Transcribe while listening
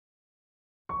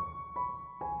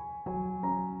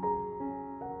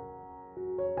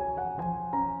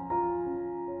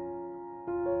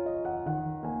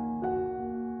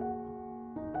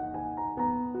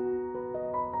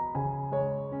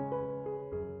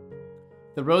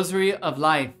The Rosary of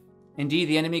Life. Indeed,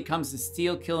 the enemy comes to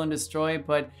steal, kill, and destroy,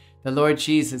 but the Lord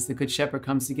Jesus, the Good Shepherd,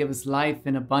 comes to give us life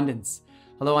in abundance.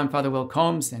 Hello, I'm Father Will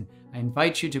Combs, and I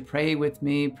invite you to pray with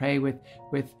me,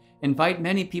 invite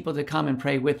many people to come and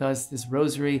pray with us this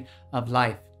Rosary of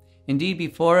Life. Indeed,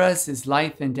 before us is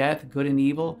life and death, good and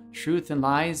evil, truth and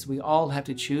lies. We all have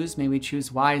to choose. May we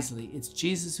choose wisely. It's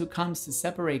Jesus who comes to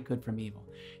separate good from evil.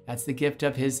 That's the gift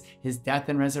of his death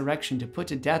and resurrection, to put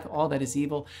to death all that is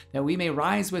evil, that we may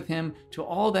rise with him to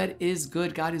all that is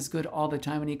good. God is good all the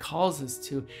time, and he calls us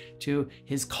to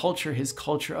his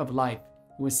culture of life.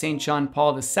 It was St. John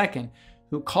Paul II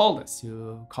who called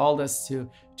us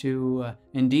to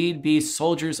indeed be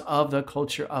soldiers of the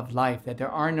culture of life, that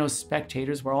there are no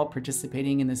spectators. We're all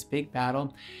participating in this big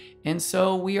battle. And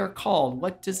so we are called.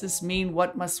 What does this mean?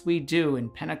 What must we do? In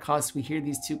Pentecost, we hear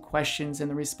these two questions, and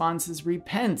the response is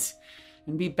repent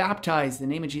and be baptized in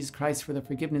the name of Jesus Christ for the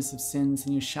forgiveness of sins,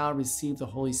 and you shall receive the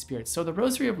Holy Spirit. So the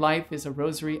Rosary of Life is a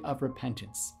rosary of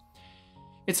repentance.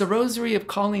 It's a rosary of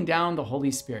calling down the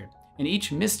Holy Spirit. In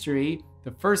each mystery,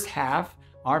 the first half,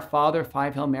 Our Father,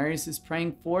 5 Hail Marys, is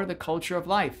praying for the culture of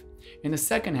life. In the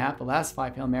second half, the last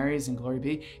 5 Hail Marys and Glory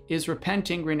Be, is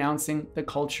repenting, renouncing the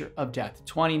culture of death.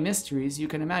 20 mysteries, you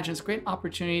can imagine, it's a great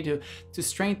opportunity to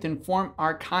strengthen, form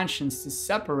our conscience, to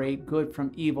separate good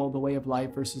from evil, the way of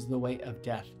life versus the way of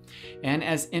death. And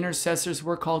as intercessors,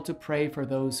 we're called to pray for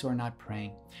those who are not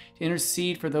praying, to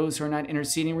intercede for those who are not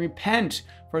interceding, repent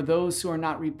for those who are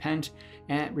not repenting,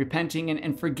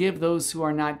 and forgive those who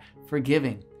are not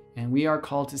forgiving. And we are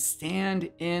called to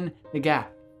stand in the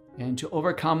gap and to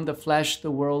overcome the flesh,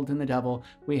 the world, and the devil.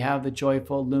 We have the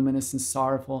joyful, luminous, and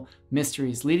sorrowful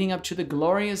mysteries leading up to the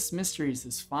glorious mysteries,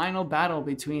 this final battle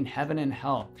between heaven and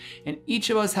hell. And each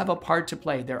of us have a part to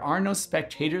play. There are no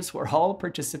spectators. We're all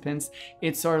participants.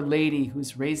 It's Our Lady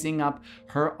who's raising up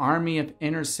her army of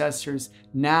intercessors.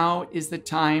 Now is the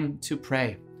time to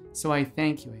pray. So I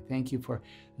thank you. I thank you for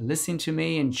listening to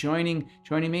me and joining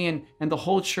me and the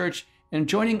whole church, and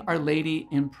joining Our Lady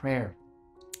in prayer,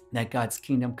 that God's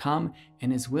kingdom come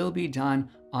and his will be done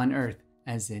on earth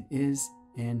as it is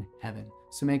in heaven.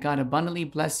 So may God abundantly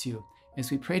bless you as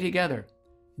we pray together.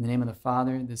 In the name of the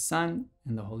Father, the Son,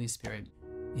 and the Holy Spirit.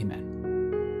 Amen.